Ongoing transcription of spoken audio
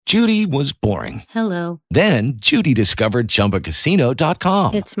Judy was boring. Hello. Then Judy discovered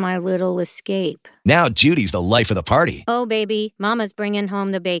ChumbaCasino.com. It's my little escape. Now Judy's the life of the party. Oh, baby, mama's bringing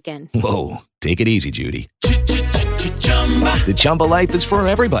home the bacon. Whoa, take it easy, Judy. The Chumba life is for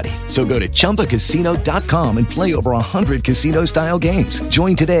everybody. So go to ChumbaCasino.com and play over 100 casino-style games.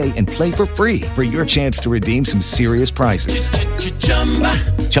 Join today and play for free for your chance to redeem some serious prizes.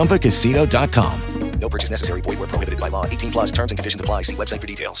 ChumbaCasino.com. No purchase necessary. Void where prohibited by law. 18 plus terms and conditions apply. See website for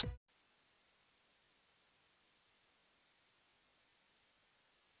details.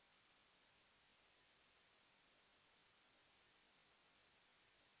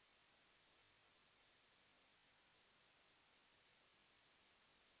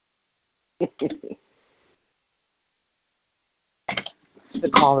 The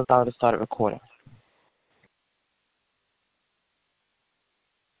call has already started recording.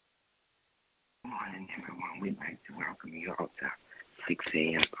 Good morning, everyone. We'd like to welcome you all to 6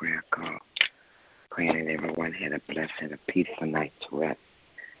 a.m. prayer call. Praying that everyone had a blessed and a peaceful night to rest.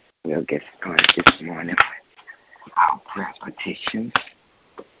 We'll get started this morning with our prayer petitions.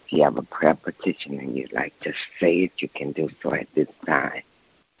 If you have a prayer petition and you'd like to say it, you can do so at this time.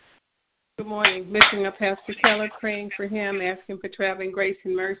 Good morning. Lifting up Pastor Keller, praying for him, asking for traveling grace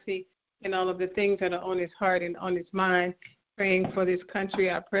and mercy and all of the things that are on his heart and on his mind. Praying for this country,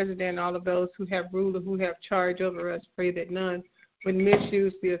 our president, all of those who have rule, who have charge over us. Pray that none would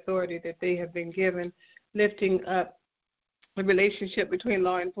misuse the authority that they have been given. Lifting up the relationship between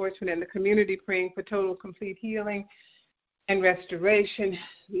law enforcement and the community, praying for total, complete healing and restoration.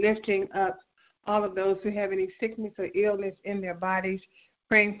 Lifting up all of those who have any sickness or illness in their bodies,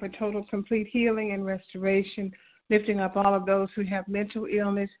 praying for total, complete healing and restoration. Lifting up all of those who have mental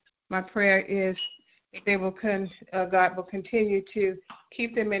illness. My prayer is that they will God will continue to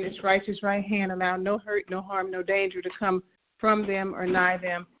keep them in His righteous right hand, allow no hurt, no harm, no danger to come from them or nigh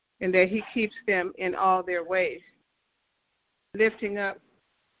them, and that He keeps them in all their ways. Lifting up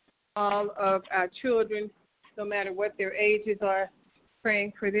all of our children, no matter what their ages are,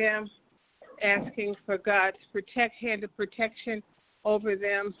 praying for them, asking for God's hand of protection over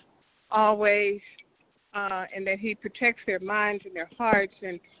them always, and that He protects their minds and their hearts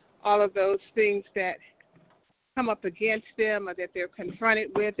and all of those things that come up against them or that they're confronted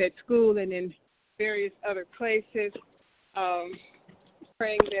with at school and in various other places.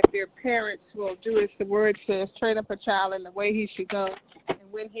 Praying that their parents will do as the word says, train up a child in the way he should go, and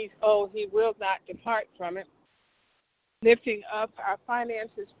when he's old, he will not depart from it. Lifting up our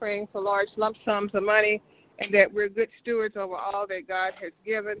finances, praying for large lump sums of money, and that we're good stewards over all that God has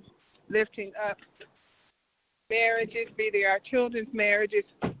given. Lifting up marriages, be they our children's marriages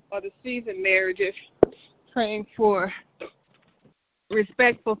or the seasoned marriages, praying for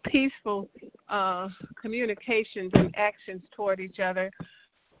respectful, peaceful communications and actions toward each other.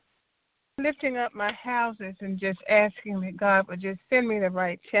 Lifting up my houses and just asking that God would just send me the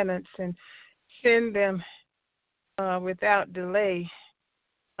right tenants and send them without delay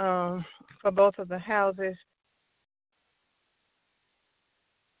for both of the houses.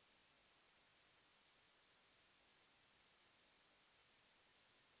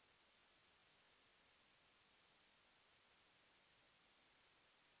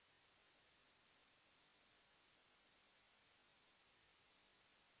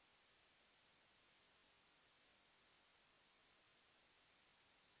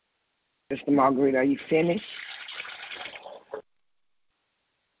 Mr. Marguerite, are you finished?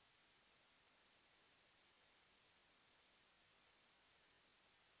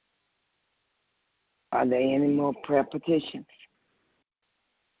 Are there any more prayer petitions?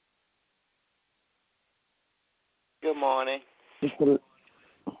 Good morning. Good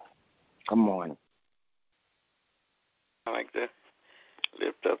morning. I'd like to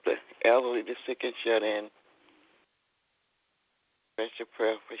lift up the elderly, the sick and shut in. Special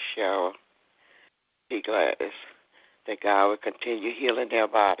prayer for Cheryl P. Gladys, that God will continue healing their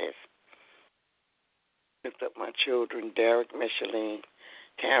bodies. Lift up my children, Derek, Micheline,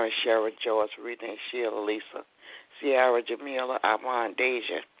 Terrence, Cheryl, George, Renee, Sheila, Lisa, Sierra, Jamila, Armand,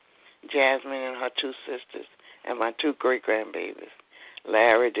 Deja, Jasmine and her two sisters, and my two great-grandbabies,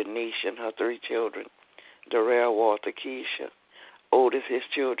 Larry, Denise, and her three children, Darrell, Walter, Keisha, Otis, his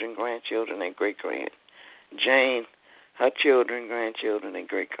children, grandchildren, and great-grand, Jane, her children, grandchildren, and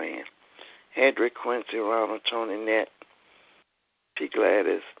great-grand, Hedrick, Quincy, Ronald, Tony, Nett, P.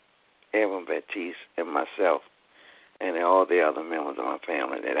 Gladys, Evan, Baptiste, and myself, and all the other members of my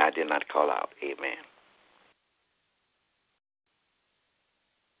family that I did not call out. Amen.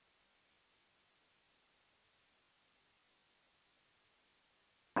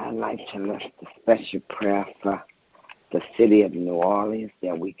 I'd like to lift a special prayer for the city of New Orleans,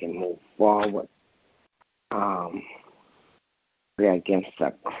 that we can move forward. Pray against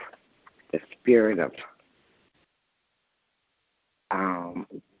the spirit of,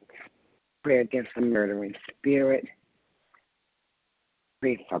 pray against the murdering spirit.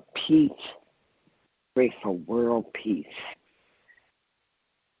 Pray for peace. Pray for world peace.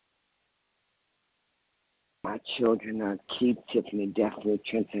 My children are Keith, Tiffany, Daphne,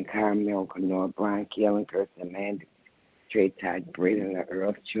 Trenton, Carmel, Noah, Brian, Kaylin, Kirsten, Mandy, Trey, Todd, Braden, the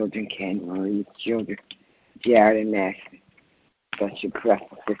Earl's children, Candy, Marie's children, Jared and Ashley. Special prayer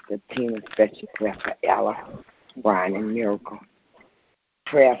for Sister Tina, special prayer for Ella, Brian, and Miracle.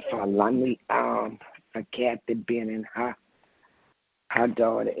 Prayer for Lonnie, for Kathy Ben and her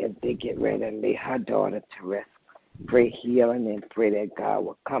daughter, as they get ready to lay her daughter to rest. Pray healing and pray that God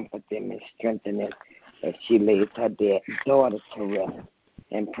will comfort them and strengthen them as she lays her daughter to rest.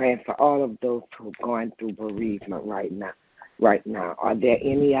 And praying for all of those who are going through bereavement right now. Are there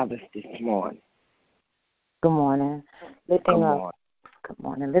any others this morning? Good morning. Good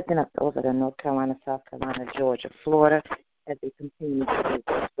morning. Lifting up those that are North Carolina, South Carolina, Georgia, Florida, as they continue to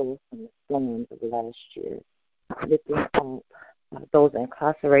restore from the storms of last year. Lifting up those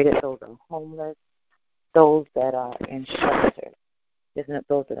incarcerated, those that are homeless, those that are in shelter. Lifting up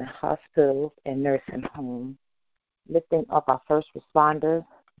those that are in hospitals and nursing homes. Lifting up our first responders,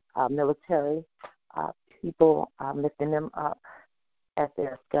 our military people, lifting them up as they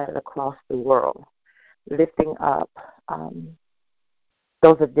are scattered across the world. Lifting up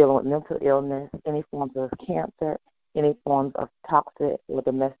those that are dealing with mental illness, any forms of cancer, any forms of toxic or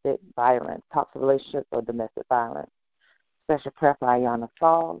domestic violence, toxic relationships or domestic violence. Special prayer for Ayanna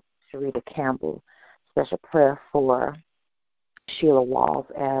Falls, Sharita Campbell. Special prayer for Sheila Walls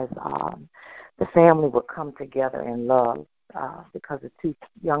as the family would come together in love because the two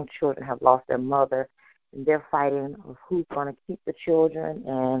young children have lost their mother, and they're fighting of who's going to keep the children,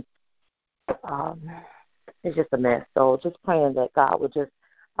 and it's just a mess. So just praying that God would just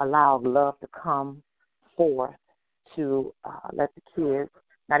allow love to come forth to let the kids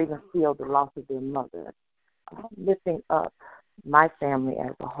not even feel the loss of their mother. Lifting up my family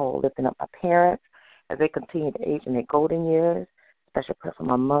as a whole, lifting up my parents as they continue to age in their golden years. Special prayer for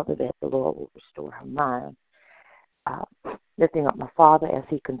my mother that the Lord will restore her mind. Lifting up my father as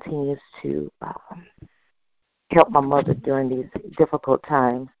he continues to help my mother during these difficult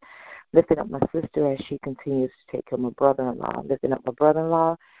times. Lifting up my sister as she continues to take care of my brother-in-law. Lifting up my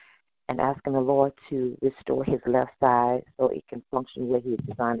brother-in-law and asking the Lord to restore his left side so it can function where he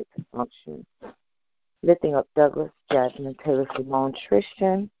designed it to function. Lifting up Douglas, Jasmine, Taylor, Simone,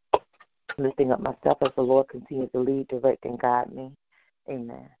 Tristan. Lifting up myself as the Lord continues to lead, direct, and guide me.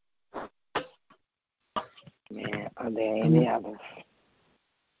 Amen. Man, are there any others?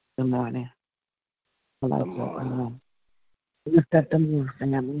 Good morning. I'd like to lift up the Moore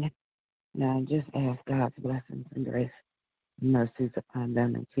family. Now, just ask God's blessings and grace and mercies upon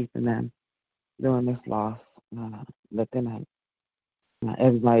them and keeping them during this loss. Lifting up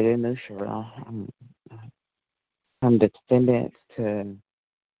everybody in New Shore, from descendants to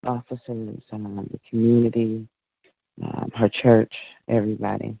officers, the community, her church,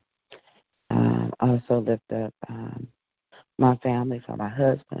 everybody. Also lift up my family, for my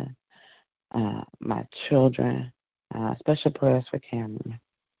husband, my children, special prayers for Cameron.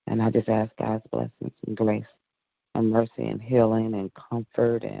 And I just ask God's blessings and grace and mercy and healing and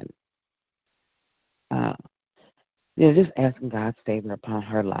comfort and just asking God's favor upon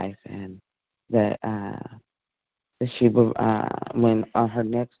her life, and that she will, when on her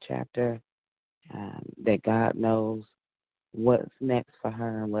next chapter, that God knows what's next for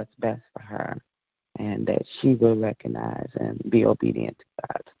her and what's best for her, and that she will recognize and be obedient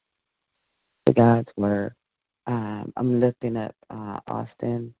to God's word. I'm lifting up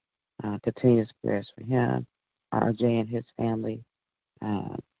Austin, continuous prayers for him, RJ and his family,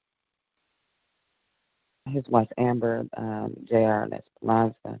 his wife Amber, JR and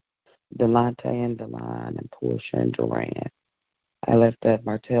Esperanza, Delonte and Delon, and Portia and Duran. I lift up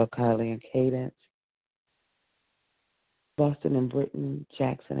Martell, Kylie, and Cadence, Boston and Britton,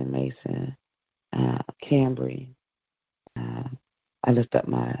 Jackson and Mason, Cambry. I lift up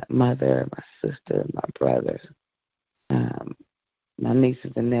my mother, my sister, my brothers, my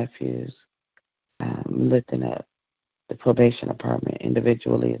nieces and nephews. Lifting up the probation department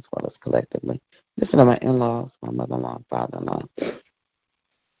individually as well as collectively. Lifting up my in-laws, my mother-in-law, and father-in-law.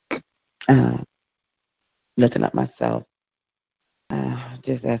 Lifting up myself.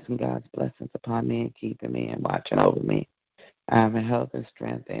 Just asking God's blessings upon me and keeping me and watching over me. And health and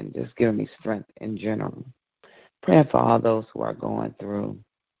strength, and just giving me strength in general. Praying for all those who are going through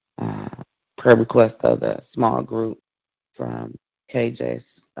prayer requests of the small group from KJ's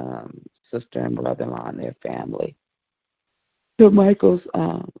sister and brother-in-law and their family to Michael's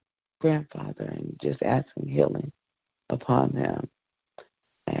grandfather, and just asking healing upon them,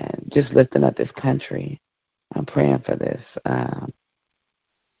 and just lifting up this country. I'm praying for this.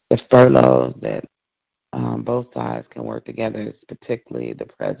 The furloughs that both sides can work together, particularly the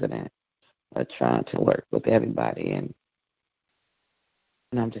president, trying to work with everybody. And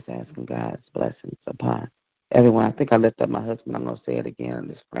I'm just asking God's blessings upon everyone. I think I lift up my husband. I'm going to say it again. I'm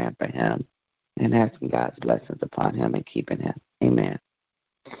just praying for him and asking God's blessings upon him and keeping him. Amen.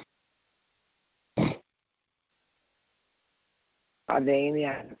 Are there any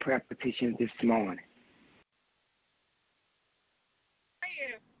other prayer petitions this morning?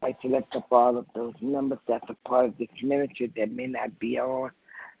 I'd like to lift up all of those members that's a part of this ministry that may not be on.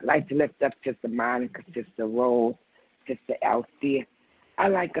 I'd like to lift up Sister Monica, Sister Rose, Sister Althea.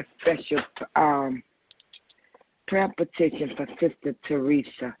 I'd like a special prayer petition for Sister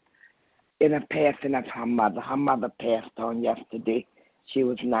Teresa in the passing of her mother. Her mother passed on yesterday. She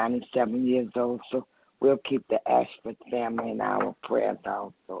was 97 years old, so we'll keep the Ashford family in our prayers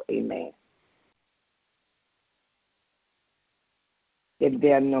also. Amen. If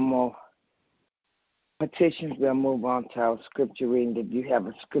there are no more petitions, we'll move on to our scripture reading. If you have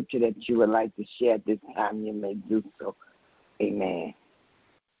a scripture that you would like to share at this time, you may do so. Amen.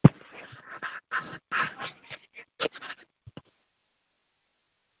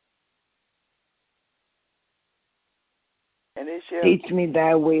 Teach me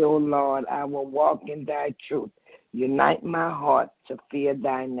thy way, O Lord. I will walk in thy truth. Unite my heart to fear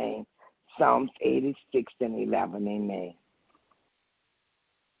thy name. Psalms 86 and 11. Amen.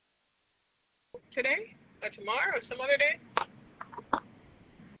 Today or tomorrow or some other day?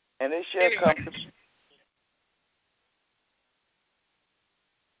 And it shall come to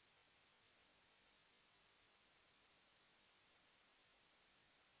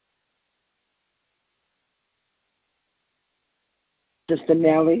Sister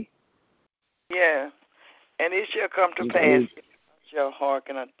Nellie? Yeah. And it shall come to pass, shall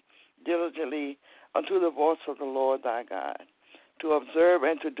hearken diligently unto the voice of the Lord thy God, to observe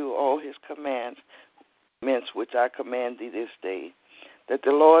and to do all his commandments which I command thee this day, that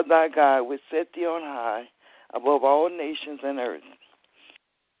the Lord thy God will set thee on high above all nations and earth.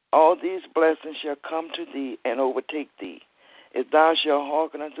 All these blessings shall come to thee and overtake thee, if thou shalt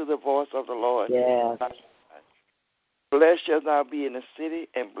hearken unto the voice of the Lord. Yes. Blessed shalt thou be in the city,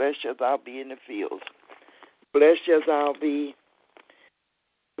 and blessed shalt thou be in the fields. Blessed shalt be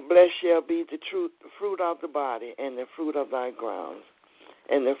the fruit of the body, and the fruit of thy grounds,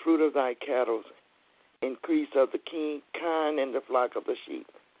 and the fruit of thy cattle, increase of the kine and the flock of the sheep.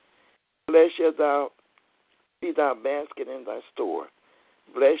 Blessed shalt thou be thy basket and thy store.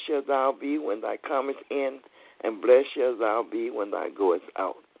 Blessed shalt thou be when thou comest in, and blessed shalt thou be when thou goest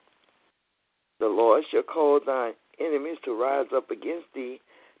out. The Lord shall cause thine enemies to rise up against thee,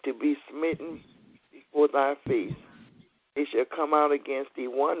 to be smitten before thy face. They shall come out against thee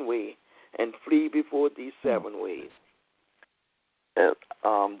one way, and flee before thee 7 ways.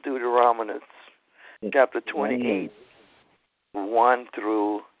 Deuteronomy chapter 28, 1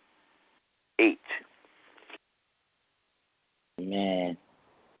 through 8. Amen.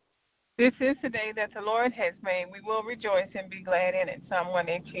 This is the day that the Lord has made. We will rejoice and be glad in it. Psalm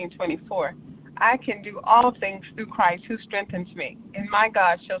 118:24. I can do all things through Christ who strengthens me, and my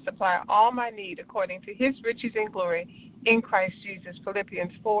God shall supply all my need according to his riches and glory in Christ Jesus.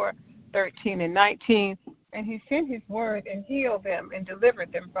 Philippians 4:13 and 19. And he sent his word and healed them and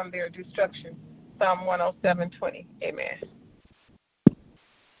delivered them from their destruction. Psalm 107:20. Amen.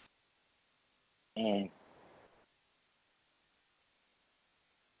 Amen.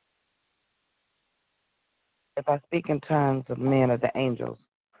 If I speak in tongues of men or the angels,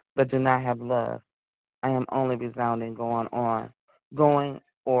 but do not have love, I am only resounding, going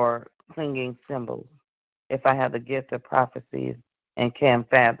or clinging cymbals. If I have the gift of prophecies and can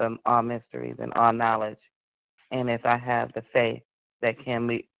fathom all mysteries and all knowledge, and if I have the faith that can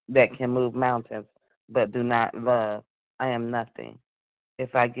move mountains, but do not love, I am nothing.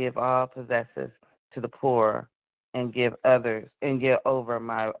 If I give all possessions to the poor and give over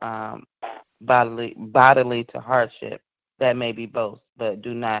my bodily to hardship, that may be boast, but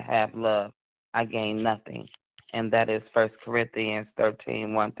do not have love, I gain nothing. And that is 1 Corinthians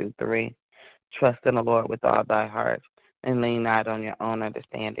 13, 1 through 3. Trust in the Lord with all thy heart, and lean not on your own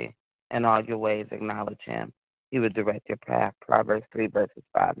understanding. In all your ways acknowledge him. He will direct your path. Proverbs 3, verses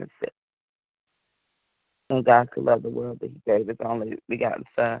 5 and 6. And God so loved the world that he gave his only begotten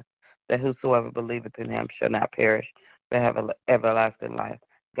Son, that whosoever believeth in him shall not perish, but have everlasting life.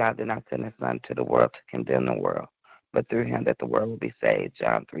 God did not send his Son to the world to condemn the world, but through him that the world will be saved.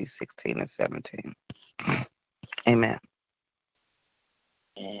 John 3:16 and 17. Amen.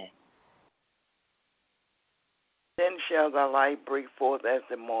 Amen. Then shall thy light break forth as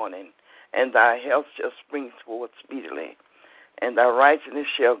the morning, and thy health shall spring forth speedily, and thy righteousness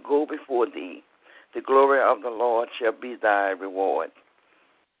shall go before thee. The glory of the Lord shall be thy reward.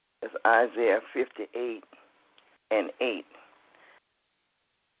 That's Isaiah 58 and 8.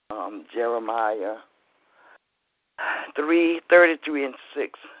 Jeremiah 3:33 and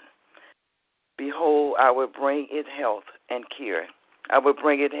 6. Behold, I will bring it health and cure. I will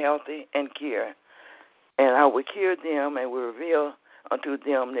bring it healthy and cure. And I will cure them and will reveal unto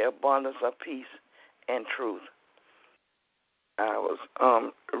them the abundance of peace and truth. I was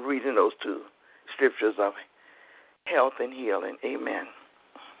reading those two scriptures of health and healing. Amen.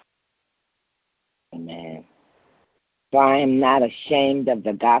 Amen. For I am not ashamed of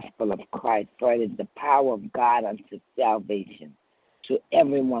the gospel of Christ, for it is the power of God unto salvation to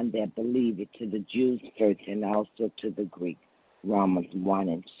everyone that believeth, to the Jews first and also to the Greek. Romans 1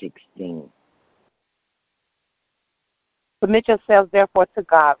 and 16. Submit yourselves, therefore, to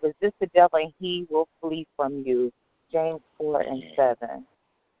God. Resist the devil, and he will flee from you. James 4 and 7.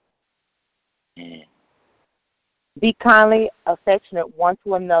 Amen. Be kindly affectionate one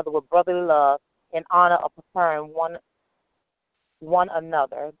to another with brotherly love, in honor of preferring one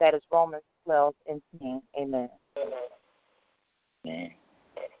another. That is Romans 12 and 10. Amen. Amen.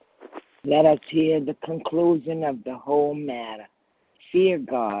 Let us hear the conclusion of the whole matter. Fear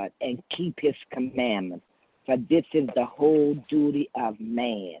God and keep his commandments, for this is the whole duty of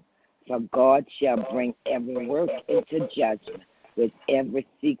man. For God shall bring every work into judgment with every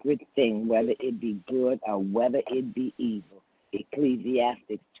secret thing, whether it be good or whether it be evil.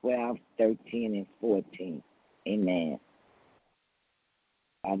 Ecclesiastes 12, 13, and 14. Amen.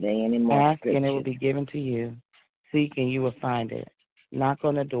 Are there any more Ask scriptures? and it will be given to you. Seek and you will find it. Knock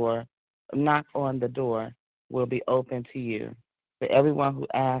on the door will be open to you. For everyone who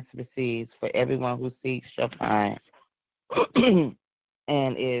asks receives, for everyone who seeks shall find.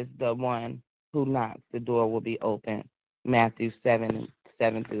 And is the one who knocks, the door will be open. Matthew 7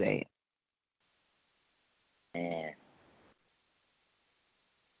 through 8. Amen.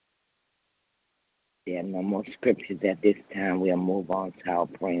 There are no more scriptures at this time. We'll move on to our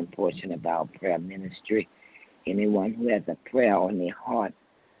praying portion of our prayer ministry. Anyone who has a prayer on their heart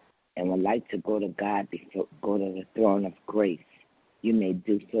and would like to go to God, go to the throne of grace, you may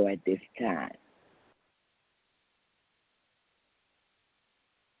do so at this time.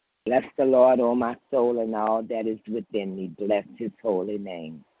 Bless the Lord, O my soul, and all that is within me. Bless his holy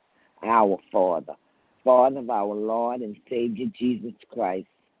name. Our Father, Father of our Lord and Savior Jesus Christ.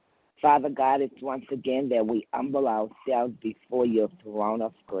 Father God, it's once again that we humble ourselves before your throne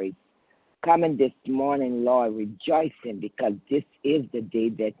of grace. Coming this morning, Lord, rejoicing because this is the day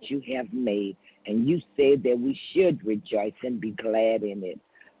that you have made, and you said that we should rejoice and be glad in it.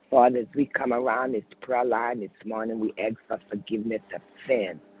 Father, as we come around this prayer line this morning, we ask for forgiveness of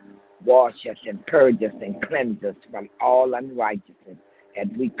sin. Wash us and purge us and cleanse us from all unrighteousness as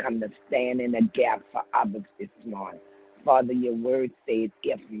we come to stand in the gap for others this morning. Father, your word says,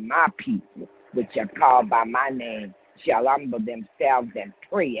 if my people, which are called by my name, shall humble themselves and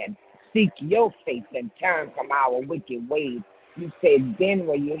pray and seek your face and turn from our wicked ways, you said, then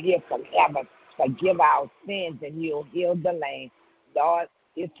will you hear from heaven, forgive our sins, and you'll heal the land. Lord,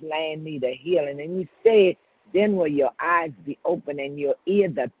 this land need a healing. And you said, then will your eyes be open and your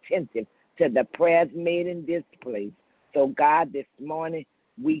ears attentive to the prayers made in this place. So, God, this morning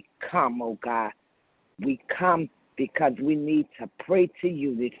we come, oh God. We come because we need to pray to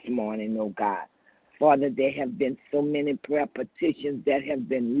you this morning, oh God. Father, there have been so many prayer petitions that have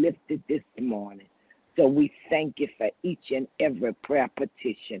been lifted this morning. So we thank you for each and every prayer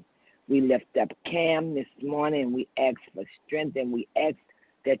petition. We lift up Cam this morning, and we ask for strength, and we ask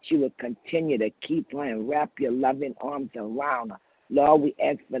that you would continue to keep her and wrap your loving arms around her. Lord, we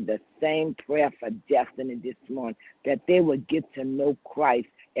ask for the same prayer for Destiny this morning, that they would get to know Christ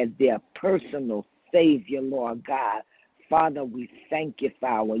as their personal Savior, Lord God. Father, we thank you for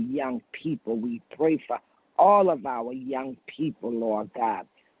our young people. We pray for all of our young people, Lord God.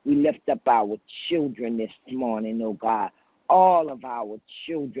 We lift up our children this morning, oh God. All of our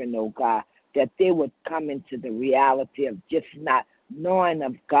children, oh God, that they would come into the reality of just not knowing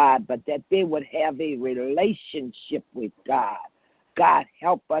of God, but that they would have a relationship with God. God,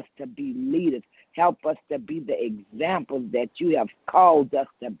 help us to be leaders. Help us to be the examples that you have called us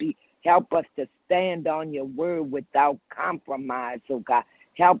to be. Help us to stand on your word without compromise, oh God.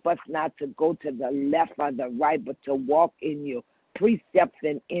 Help us not to go to the left or the right, but to walk in your precepts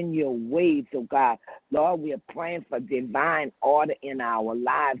and in your ways, oh God. Lord, we are praying for divine order in our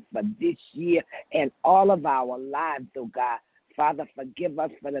lives for this year and all of our lives, oh God. Father, forgive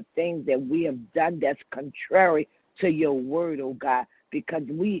us for the things that we have done that's contrary to your word, oh God, because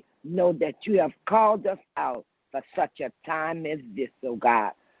we know that you have called us out for such a time as this, oh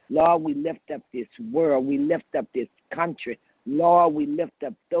God. Lord, we lift up this world. We lift up this country. Lord, we lift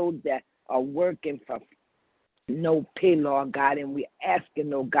up those that are working for no pay, Lord God, and we're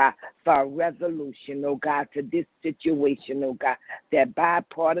asking, oh God, for a resolution, oh God, to this situation, oh God, that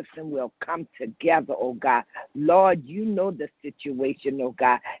bipartisan will come together, oh God. Lord, you know the situation, oh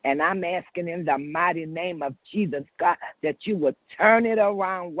God, and I'm asking in the mighty name of Jesus, God, that you would turn it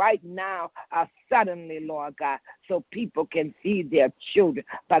around right now, suddenly, Lord God, so people can feed their children.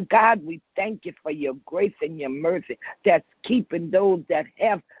 But God, we thank you for your grace and your mercy that's keeping those that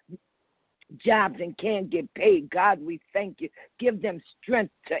have jobs and can't get paid. God, we thank you. Give them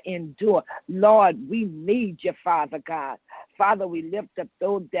strength to endure. Lord, we need you, Father God. Father, we lift up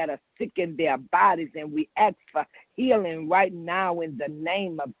those that are sick in their bodies, and we ask for healing right now in the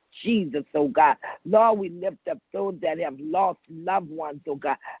name of Jesus, oh God. Lord, we lift up those that have lost loved ones, oh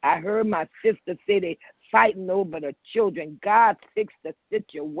God. I heard my sister say they fighting over the children. God, fix the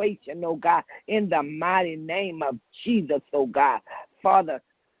situation, oh God, in the mighty name of Jesus, oh God. Father,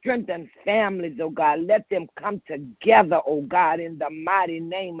 strengthen families, oh God. Let them come together, oh God, in the mighty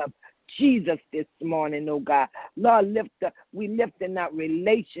name of Jesus this morning, oh God. Lord, we lifting up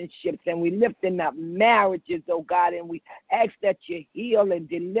relationships and we lifting up marriages, oh God, and we ask that you heal and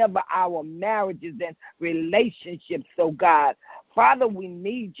deliver our marriages and relationships, oh God. Father, we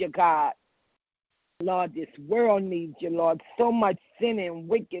need you, God. Lord, this world needs you, Lord. So much sin and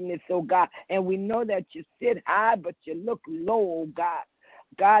wickedness, oh God. And we know that you sit high, but you look low, oh God.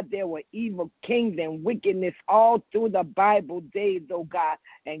 God, there were evil kings and wickedness all through the Bible days, oh God.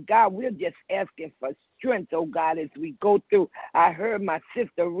 And God, we're just asking for strength, oh God, as we go through. I heard my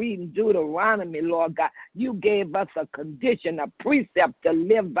sister reading Deuteronomy, Lord God. You gave us a condition, a precept to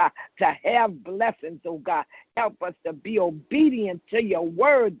live by, to have blessings, oh God. Help us to be obedient to your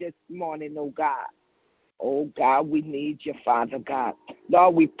word this morning, oh God. Oh, God, we need you, Father God.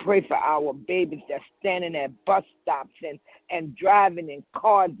 Lord, we pray for our babies that's standing at bus stops and driving in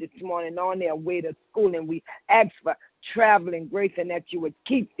cars this morning on their way to school. And we ask for traveling grace and that you would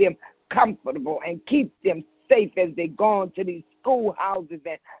keep them comfortable and keep them safe as they go into these schoolhouses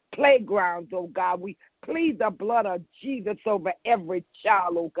and playgrounds, oh God. We plead the blood of Jesus over every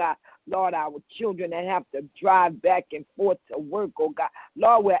child, oh God. Lord, our children that have to drive back and forth to work, oh God.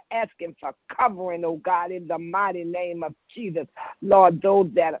 Lord, we're asking for covering, oh God, in the mighty name of Jesus. Lord, those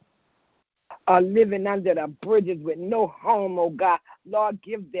that are living under the bridges with no home, oh God. Lord,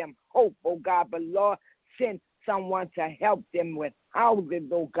 give them hope, oh God. But Lord, send someone to help them with houses,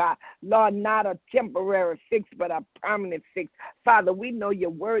 oh God. Lord, not a temporary fix, but a permanent fix. Father, we know your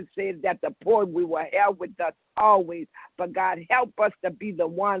word says that the poor we will have with us always. But God, help us to be the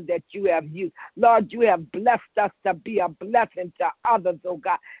one that you have used. Lord, you have blessed us to be a blessing to others, oh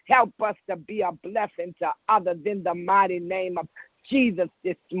God. Help us to be a blessing to others in the mighty name of Jesus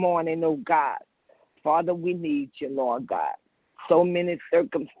this morning, oh God. Father, we need you, Lord God. So many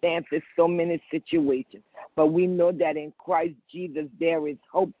circumstances, so many situations. But we know that in Christ Jesus there is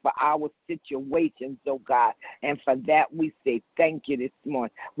hope for our situations, oh God. And for that we say thank you this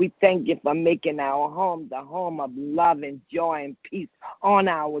morning. We thank you for making our home the home of love and joy and peace on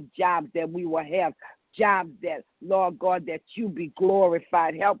our jobs, that we will have jobs that, Lord God, that you be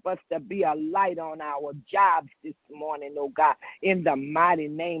glorified. Help us to be a light on our jobs this morning, oh God, in the mighty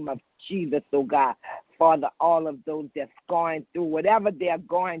name of Jesus, oh God. Father, all of those that's going through, whatever they're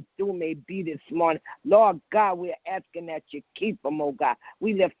going through may be this morning, Lord God, we're asking that you keep them, oh God.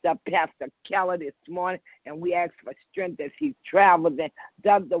 We lift up Pastor Keller this morning, and we ask for strength as he travels and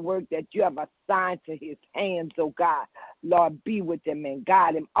does the work that you have assigned to his hands, oh God. Lord, be with him and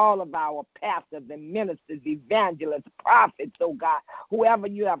guide him. All of our pastors and ministers, evangelists, prophets, oh God, whoever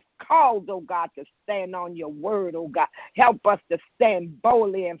you have called, oh God, to stand on your word, oh God. Help us to stand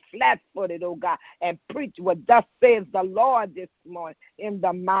boldly and flat-footed, oh God, and preach what thus says the Lord this morning in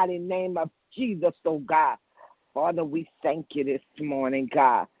the mighty name of Jesus, oh God. Father, we thank you this morning,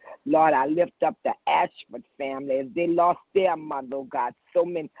 God. Lord, I lift up the Ashford family as they lost their mother, oh God. So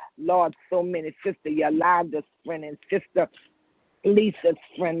many, Lord, so many. Sister Yolanda's friend and Sister Lisa's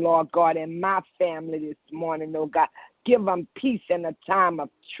friend, Lord God, and my family this morning, oh God. Give them peace in a time of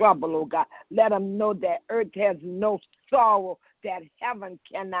trouble, oh God. Let them know that earth has no sorrow, that heaven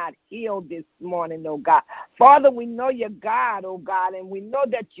cannot heal this morning, oh God. Father, we know you're God, oh God, and we know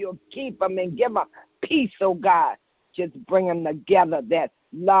that you'll keep them and give them peace, oh God. just bring them together, that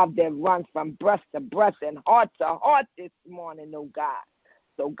love that runs from breast to breast and heart to heart this morning, oh God.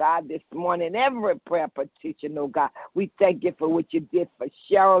 So, God, this morning, every prayer petition, oh God, we thank you for what you did for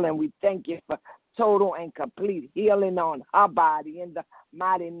Cheryl, and we thank you for total and complete healing on her body in the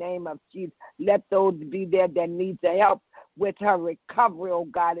mighty name of Jesus. Let those be there that need to help with her recovery, oh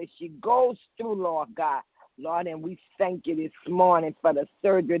God, as she goes through, Lord God. Lord, and we thank you this morning for the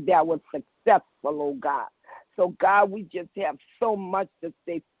surgery that was successful, oh God. So, God, we just have so much to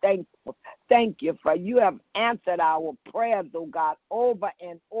say thankful. Thank you for you have answered our prayers, oh God, over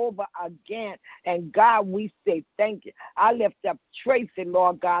and over again. And, God, we say thank you. I lift up Tracy,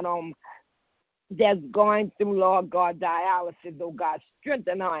 Lord God, that's going through, Lord God, dialysis, oh God.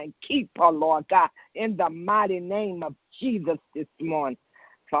 Strengthen her and keep her, Lord God, in the mighty name of Jesus this morning.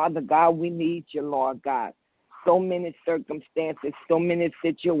 Father God, we need you, Lord God. So many circumstances, so many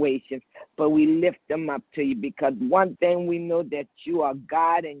situations, but we lift them up to you because one thing we know that you are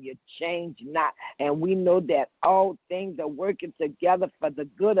God and you change not. And we know that all things are working together for the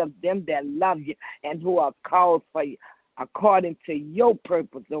good of them that love you and who are called for you, according to your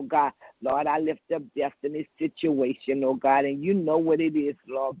purpose, oh God. Lord, I lift up Destiny's situation, oh God, and you know what it is,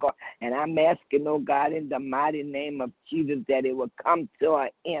 Lord God. And I'm asking, oh God, in the mighty name of Jesus, that it will come to an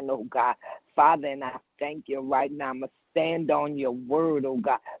end, oh God. Father, and I thank you right now. I'm going to stand on your word, oh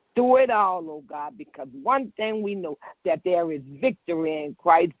God. Through it all, oh God, because one thing we know, that there is victory in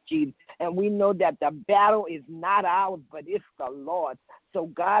Christ Jesus. And we know that the battle is not ours, but it's the Lord. So,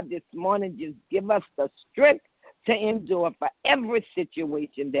 God, this morning, just give us the strength to endure for every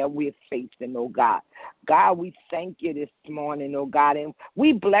situation that we're facing, oh God. God, we thank you this morning, oh God, and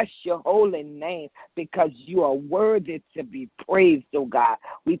we bless your holy name because you are worthy to be praised, oh God.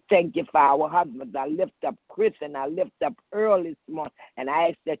 We thank you for our husbands. I lift up Chris and I lift up Earl this morning, and I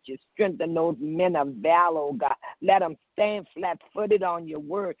ask that you strengthen those men of valor, oh God. Let them stand flat-footed on your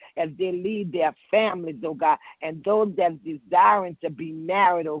word as they lead their families, oh God, and those that's desiring to be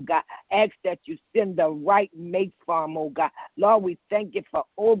married, oh God, ask that you send the right mate for them, oh God. Lord, we thank you for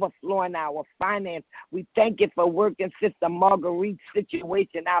overflowing our finance. We thank you for working Sister Marguerite's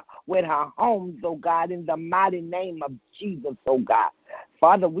situation out with her homes, oh God, in the mighty name of Jesus, oh God.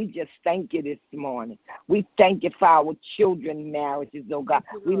 Father, we just thank you this morning. We thank you for our children's marriages, oh God.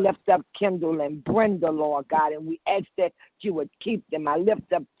 We lift up Kendall and Brenda, Lord God, and we ask that you would keep them. I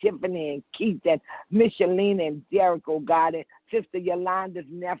lift up Tiffany and Keith and Micheline and Derek, oh God, and Sister Yolanda's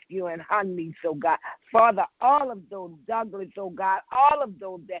nephew and her niece, oh God. Father, all of those, Douglas, oh God, all of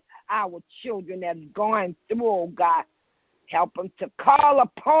those that our children that's going through, oh God, help them to call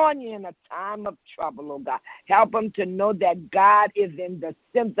upon you in a time of trouble, oh God. Help them to know that God is in the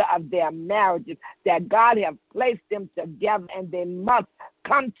center of their marriages, that God has placed them together, and they must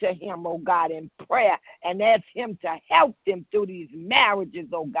come to him, oh God, in prayer and ask him to help them through these marriages,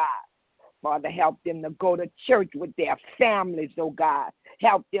 oh God. Father, help them to go to church with their families, oh God.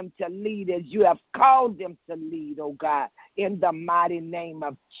 Help them to lead as you have called them to lead, oh God, in the mighty name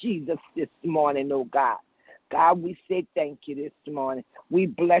of Jesus this morning, oh God. God, we say thank you this morning. We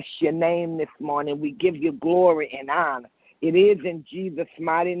bless your name this morning. We give you glory and honor. It is in Jesus'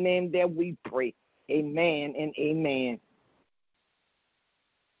 mighty name that we pray. Amen and amen.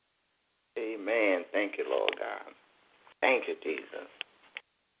 Amen. Thank you, Lord God. Thank you, Jesus.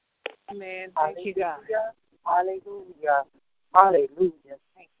 Amen. Thank you, God. Hallelujah. Hallelujah.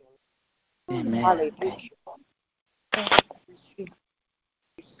 Thank you. Amen. Hallelujah.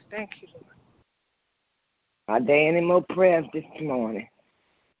 Thank you, Lord. Are there any more prayers this morning?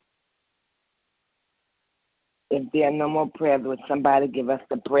 If there are no more prayers, would somebody give us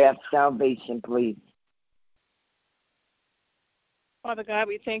the prayer of salvation, please? Father God,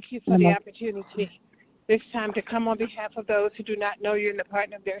 we thank you for the opportunity this time to come on behalf of those who do not know you and the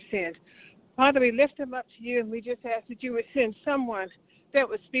pardon of their sins. Father, we lift them up to you, and we just ask that you would send someone that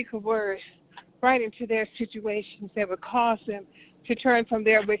would speak a word right into their situations that would cause them to turn from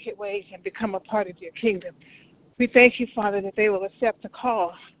their wicked ways and become a part of your kingdom. We thank you, Father, that they will accept the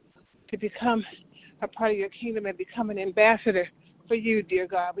call to become a part of your kingdom and become an ambassador for you, dear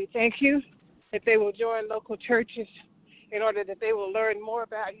God. We thank you that they will join local churches in order that they will learn more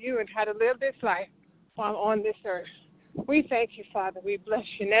about you and how to live this life while on this earth. We thank you, Father. We bless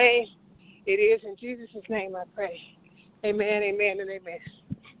your name. It is in Jesus' name I pray. Amen, amen, and amen.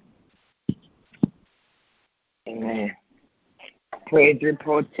 Amen. Praise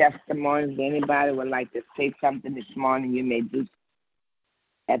report, testimonies. Anybody would like to say something this morning, you may do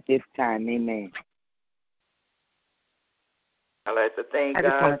at this time. Amen. I'd like to thank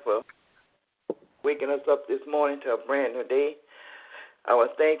God for waking us up this morning to a brand new day. I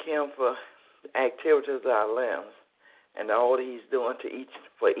want to thank him for the activities of our limbs. and all that he's doing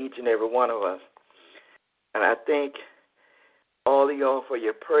for each and every one of us. And I thank all of y'all for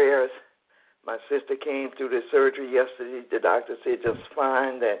your prayers. My sister came through the surgery yesterday. The doctor said just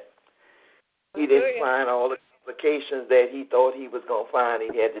fine, that he didn't find all the complications that he thought he was going to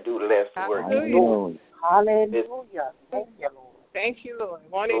find. He had to do the last work. Hallelujah. Hallelujah. Thank you, Lord. Thank you, Lord.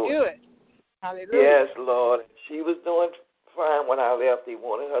 Want to do it. Hallelujah. Yes, Lord. She was doing fine when I left. They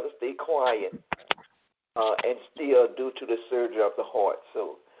wanted her to stay quiet and still due to the surgery of the heart.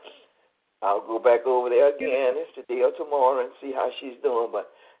 So I'll go back over there again. It's today or tomorrow and see how she's doing.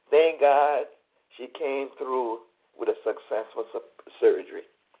 But thank God she came through with a successful surgery.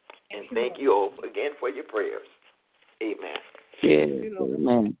 And thank you all again for your prayers. Amen. Yes,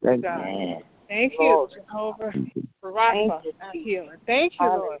 amen. Thank you. Thank you, Jehovah, for Rapha, our healer. Thank you,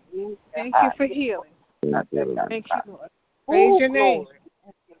 Lord. Thank you for healing. Thank you, Lord. Praise your name.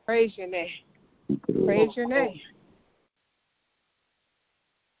 Praise your name. Praise your name.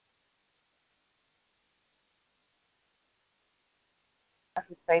 I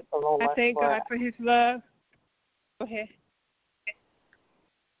thank God for his love. Go ahead.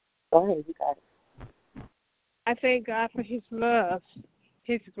 Go ahead, you got it. I thank God for his love,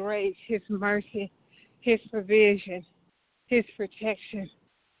 his grace, his mercy, his provision, his protection,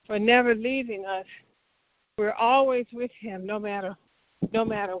 for never leaving us. We're always with him, no matter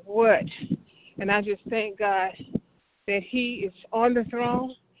what. And I just thank God that he is on the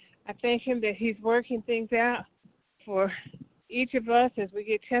throne. I thank him that he's working things out for each of us as we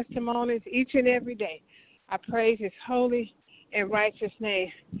get testimonies each and every day. I praise his holy and righteous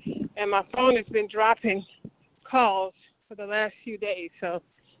name. And my phone has been dropping calls for the last few days. So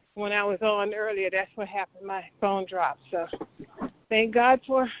when I was on earlier, that's what happened. My phone dropped. So thank God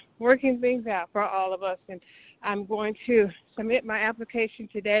for working things out for all of us. And I'm going to submit my application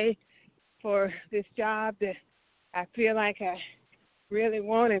today for this job that I feel like I really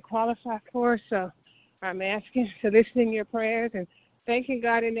want and qualify for. So I'm asking, soliciting your prayers and thanking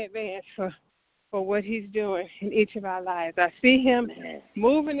God in advance for what he's doing in each of our lives. I see him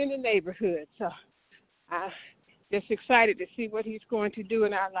moving in the neighborhood. So I'm just excited to see what he's going to do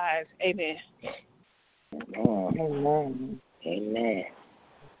in our lives. Amen. Amen. Amen.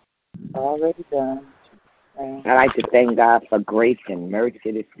 Already done. I like to thank God for grace and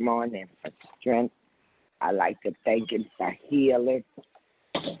mercy this morning, for strength. I like to thank him for healing.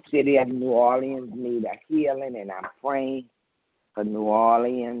 The city of New Orleans need a healing, and I'm praying for New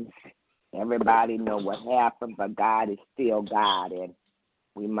Orleans. Everybody know what happened, but God is still God, and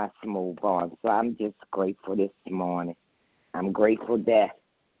we must move on. So I'm just grateful this morning. I'm grateful that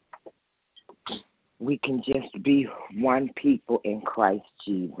we can just be one people in Christ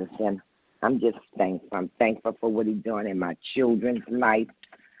Jesus, and I'm just thankful. I'm thankful for what he's doing in my children's life.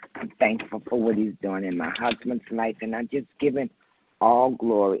 I'm thankful for what he's doing in my husband's life, and I just give him all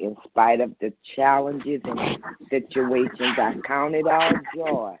glory. In spite of the challenges and situations, I count it all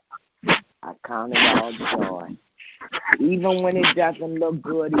joy. I count it all joy. Even when it doesn't look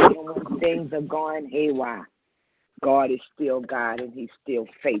good, even when things are going haywire, God is still God and he's still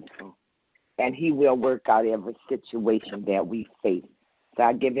faithful. And he will work out every situation that we face. So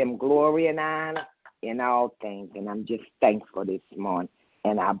I give him glory and honor in all things. And I'm just thankful this morning.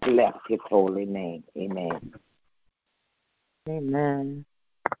 And I bless his holy name. Amen. Amen.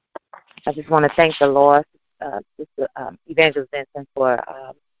 I just want to thank the Lord, Evangelist Vincent, for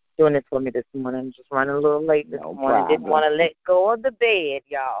doing this for me this morning. Just running a little late this morning. Problem. Didn't want to let go of the bed,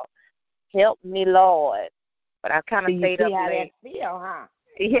 y'all. Help me, Lord. But I kind of stayed up late. You see how that feel, huh?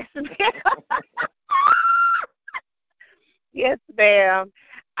 Yes, ma'am. Yes, ma'am.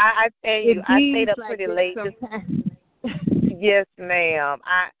 I tell you, I stayed up pretty late. Yes, ma'am.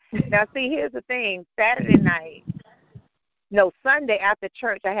 Now, see, here's the thing. Sunday after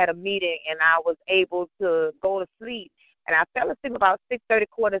church, I had a meeting, and I was able to go to sleep. And I fell asleep about 6:30,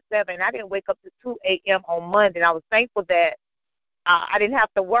 6:45. I didn't wake up to 2 a.m. on Monday. And I was thankful that I didn't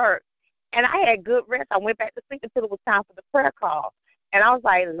have to work. And I had good rest. I went back to sleep until it was time for the prayer call. And I was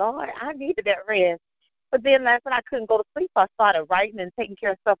like, Lord, I needed that rest. But then last night I couldn't go to sleep. So I started writing and taking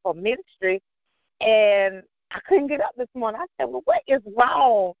care of stuff for ministry. And I couldn't get up this morning. I said, well, what is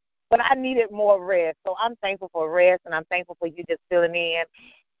wrong? But I needed more rest. So I'm thankful for rest, and I'm thankful for you just filling in.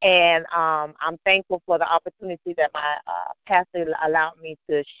 And I'm thankful for the opportunity that my pastor allowed me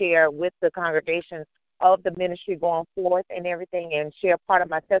to share with the congregation of the ministry going forth and everything, and share part of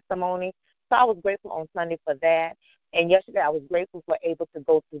my testimony. So I was grateful on Sunday for that. And yesterday I was grateful for able to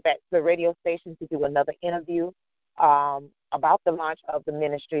go back to the radio station to do another interview about the launch of the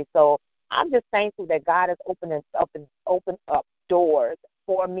ministry. So I'm just thankful that God has opened up doors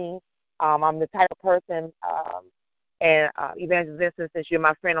for me. I'm the type of person And Evangelist Vincent, since you're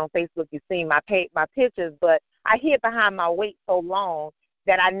my friend on Facebook, you've seen my pictures, but I hid behind my weight so long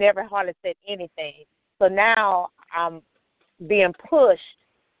that I never hardly said anything. So now I'm being pushed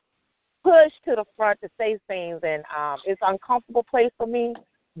to the front to say things, and it's an uncomfortable place for me,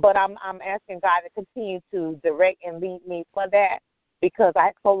 but I'm asking God to continue to direct and lead me for that, because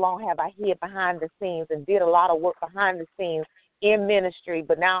so long have I hid behind the scenes and did a lot of work behind the scenes in ministry,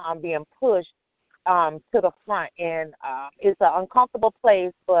 but now I'm being pushed to the front, and it's an uncomfortable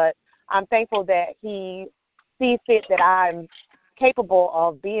place, but I'm thankful that He sees fit that I'm capable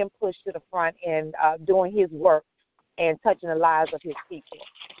of being pushed to the front and doing His work and touching the lives of His people.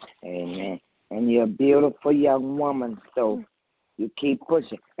 Amen. And you're a beautiful young woman, so you keep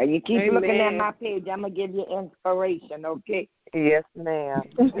pushing. And you keep looking at my page. I'm going to give you inspiration, okay? Yes, ma'am.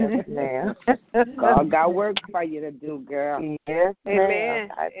 Yes, ma'am. God got work for you to do, girl. Yes, Amen.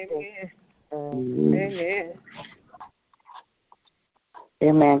 ma'am. Amen.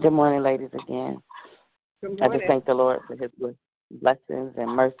 Amen. Good morning, ladies, again. Good I morning. just thank the Lord for His blessings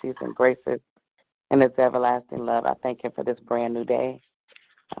and mercies and graces and His everlasting love. I thank Him for this brand new day.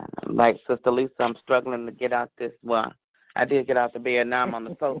 Like Sister Lisa, I'm struggling to get out this. Well, I did get out the bed. Now I'm on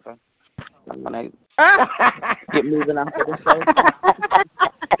the sofa. I'm going to get moving off of the sofa.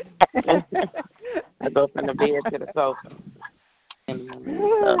 I go from the bed to the sofa. And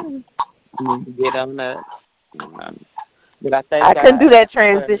so I need to get on up. But I thank God. Couldn't do that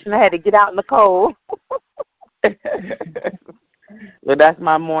transition. I had to get out in the cold. Well, that's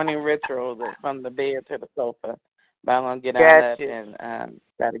my morning ritual, from the bed to the sofa. But I'm going to get on up and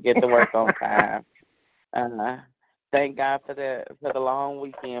try to get to work on time. Thank God for the long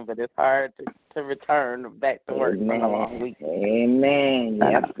weekend, but it's hard to return back to work from a long weekend. Amen.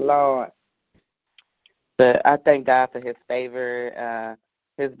 Yes, Lord. But I thank God for His favor,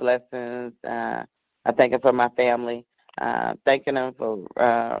 His blessings. I thank Him for my family. Thanking Him for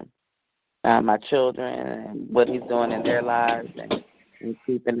my children and what He's doing in their lives and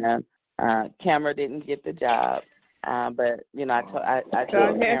keeping them. Cameron didn't get the job, but I told God has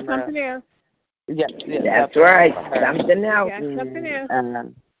Cameron. something else. Yes, that's right. Something else. Something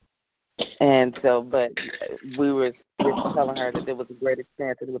else. And so, but we were just telling her that it was a great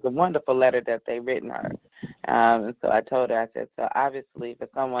experience. It was a wonderful letter that they written her. And so I told her, I said, so obviously for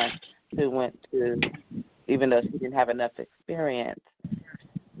someone who went to, even though she didn't have enough experience,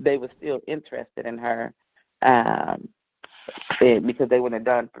 they were still interested in her because they would have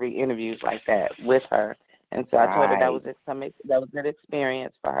done 3 interviews like that with her. And so I told her that was an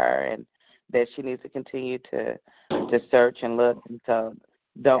experience for her, and that she needs to continue to search and look, and so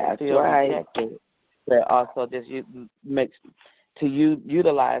don't feel rejected, but also just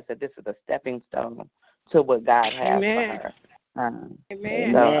utilize that this is a stepping stone to what God has for her.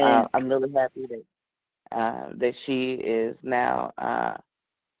 Amen. So I'm really happy that she is now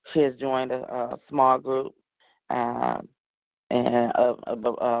she has joined a small group and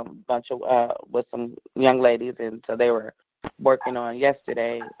a bunch of with some young ladies, and so they were working on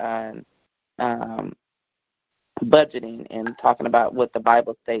yesterday on budgeting and talking about what the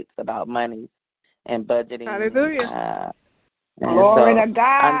Bible states about money and budgeting. Hallelujah. Glory to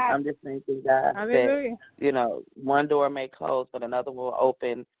God. I'm just thanking God Hallelujah. that, one door may close, but another will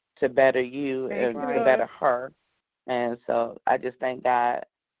open to better you and to better her. And so I just thank God.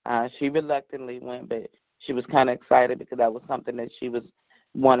 She reluctantly went, but she was kind of excited because that was something that she was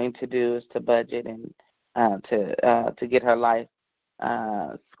wanting to do, is to budget and to get her life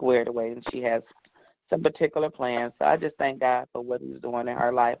squared away, and she has some particular plans. So I just thank God for what He's doing in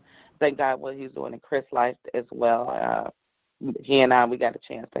her life. Thank God what He's doing in Chris' life as well. He and I, we got a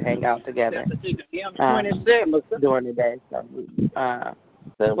chance to hang out together during the day. So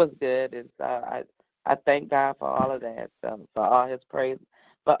it was good. And so I thank God for all of that, for all His praise,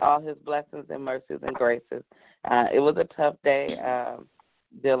 for all His blessings and mercies and graces. It was a tough day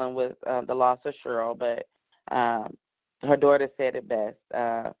dealing with the loss of Cheryl, but her daughter said it best.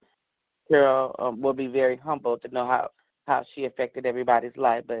 Cheryl will be very humbled to know how she affected everybody's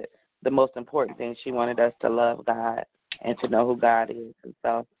life, but the most important thing, she wanted us to love God and to know who God is. And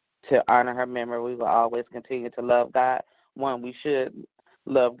so to honor her memory, we will always continue to love God. One, we should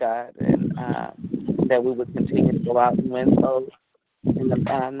love God, and that we would continue to go out and win souls in the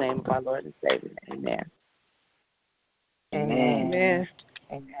name of our Lord and Savior. Amen. Amen.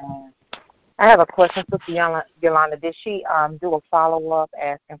 Amen. I have a question, Sister Yolanda. Did she do a follow-up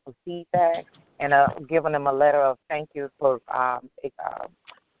asking for feedback and giving them a letter of thank you for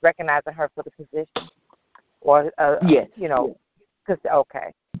recognizing her for the position? Or, yes. Cause,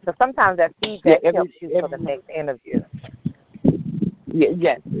 okay. So sometimes that feedback helps you for the next interview.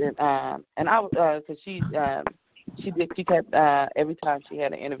 Yes. And I was, because she She did. She kept every time she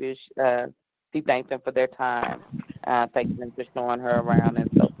had an interview, she thanked them for their time, thanking them for showing her around and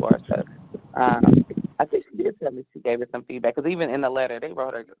so forth. So I think she did tell me she gave her some feedback because even in the letter they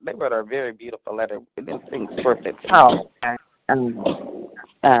wrote her a very beautiful letter. It didn't seem scripted. Oh, okay.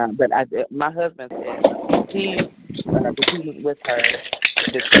 But my husband said he was with her,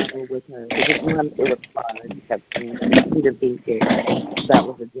 to travel with her. Because one, it was far. He kept saying he didn't think that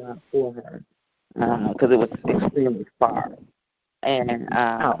was a job for her because it was extremely far. And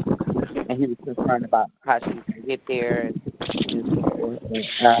he was concerned about how she was going to get there and so forth.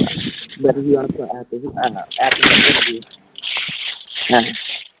 But he also, after the interview,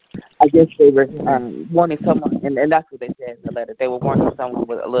 I guess they were wanting someone, and that's what they said in the letter. They were wanting someone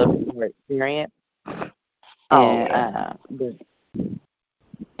with a little bit more experience, and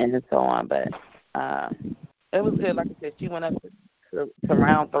so on. But it was good. Like I said, she went up to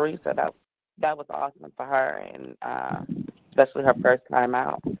round 3, so that was awesome for her, and especially her first time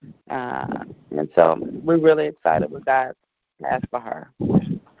out. And so we're really excited what God has for her.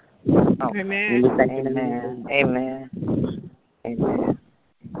 Amen. Amen. Amen. Amen.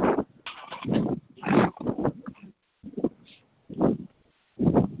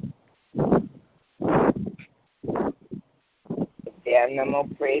 There are no more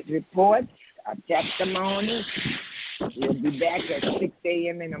praise reports or testimonies. We'll be back at 6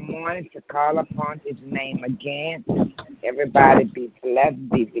 a.m. in the morning to call upon his name again. Everybody be blessed,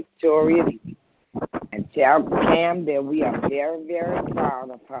 be victorious, and tell Cam that we are very, very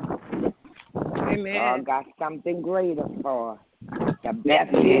proud of her. Amen. God got something greater for her. The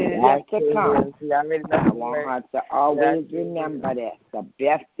best is yet to come. I want her to always remember that. The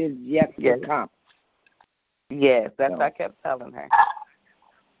best is yet to come. Yes, that's what I kept telling her.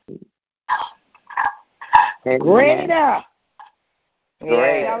 Greater.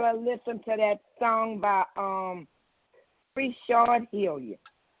 Yeah, tell her listen to that song by Free Short Hilliard.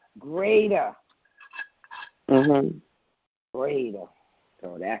 Greater. Greater.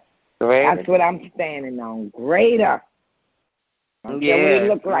 So that's what I'm standing on. Greater. What it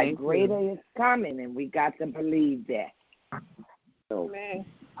look like. Greater is coming, and we got to believe that. So,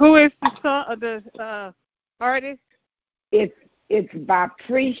 who is the artist? It's by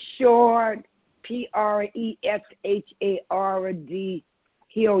Preshard, Preshard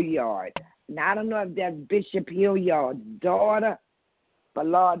Hilliard. Now I don't know if that's Bishop Hilliard's daughter, but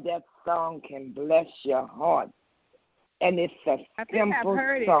Lord, that song can bless your heart, and it's a simple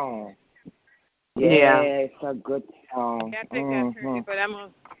song. Yeah, it's a good song. I think I've heard it, but I'm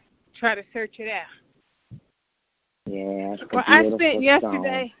gonna try to search it out. Yeah, well, I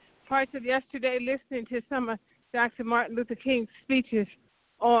spent parts of yesterday listening to some of Dr. Martin Luther King's speeches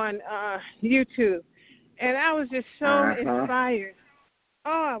on YouTube, and I was just so inspired.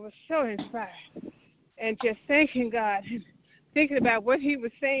 Oh, I was so inspired, and just thanking God, thinking about what he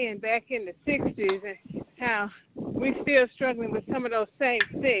was saying back in the 60s and how we're still struggling with some of those same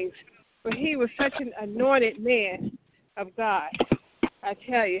things. But he was such an anointed man of God, I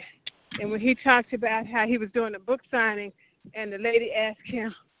tell you. And when he talked about how he was doing a book signing, and the lady asked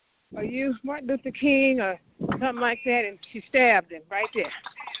him, "Are you Martin Luther King?" or something like that, and she stabbed him right there.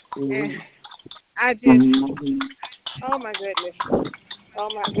 And I just, oh my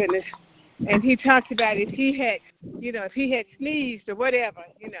goodness. And he talked about if he had sneezed or whatever,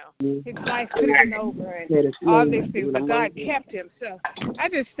 his life could have been over and all these things, but God kept him. So I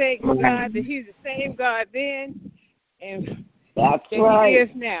just thank God that he's the same God then and that he is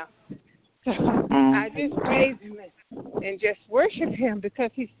now. So I just praise him and just worship him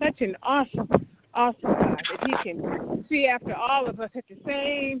because he's such an awesome God that he can see after all of us at the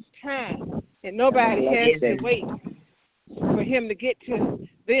same time, and nobody has to wait for him to get to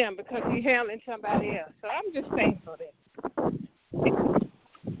them because he's handling somebody else. So I'm just thankful that.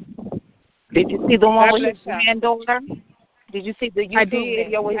 Did you see the one with his granddaughter? Did you see the YouTube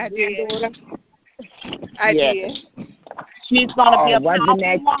video with his granddaughter? I did. She's going to be a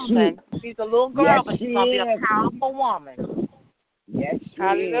powerful woman. She's a little girl, but she's going to be a powerful woman. Yes, she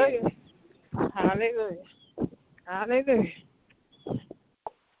Hallelujah. is. Hallelujah. Hallelujah.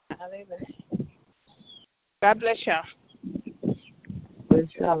 Hallelujah. God bless y'all. Bless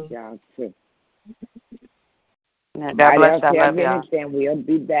y'all too. God bless y'all. Love y'all. We'll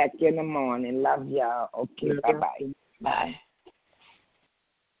be back in the morning. Love y'all. Okay, bye-bye. Bye.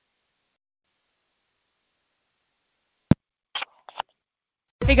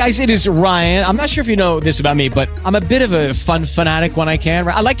 Hey guys, it is Ryan. I'm not sure if you know this about me, but I'm a bit of a fun fanatic when I can.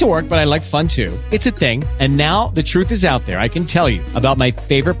 I like to work, but I like fun too. It's a thing. And now the truth is out there. I can tell you about my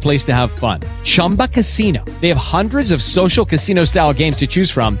favorite place to have fun. Chumba Casino. They have hundreds of social casino style games to choose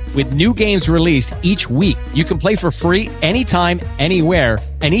from with new games released each week. You can play for free anytime, anywhere.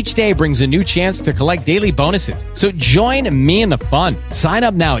 And each day brings a new chance to collect daily bonuses. So join me in the fun. Sign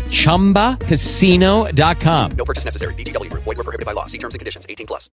up now at ChumbaCasino.com. No purchase necessary. VGW Group. Void where prohibited by law. See terms and conditions. 18+.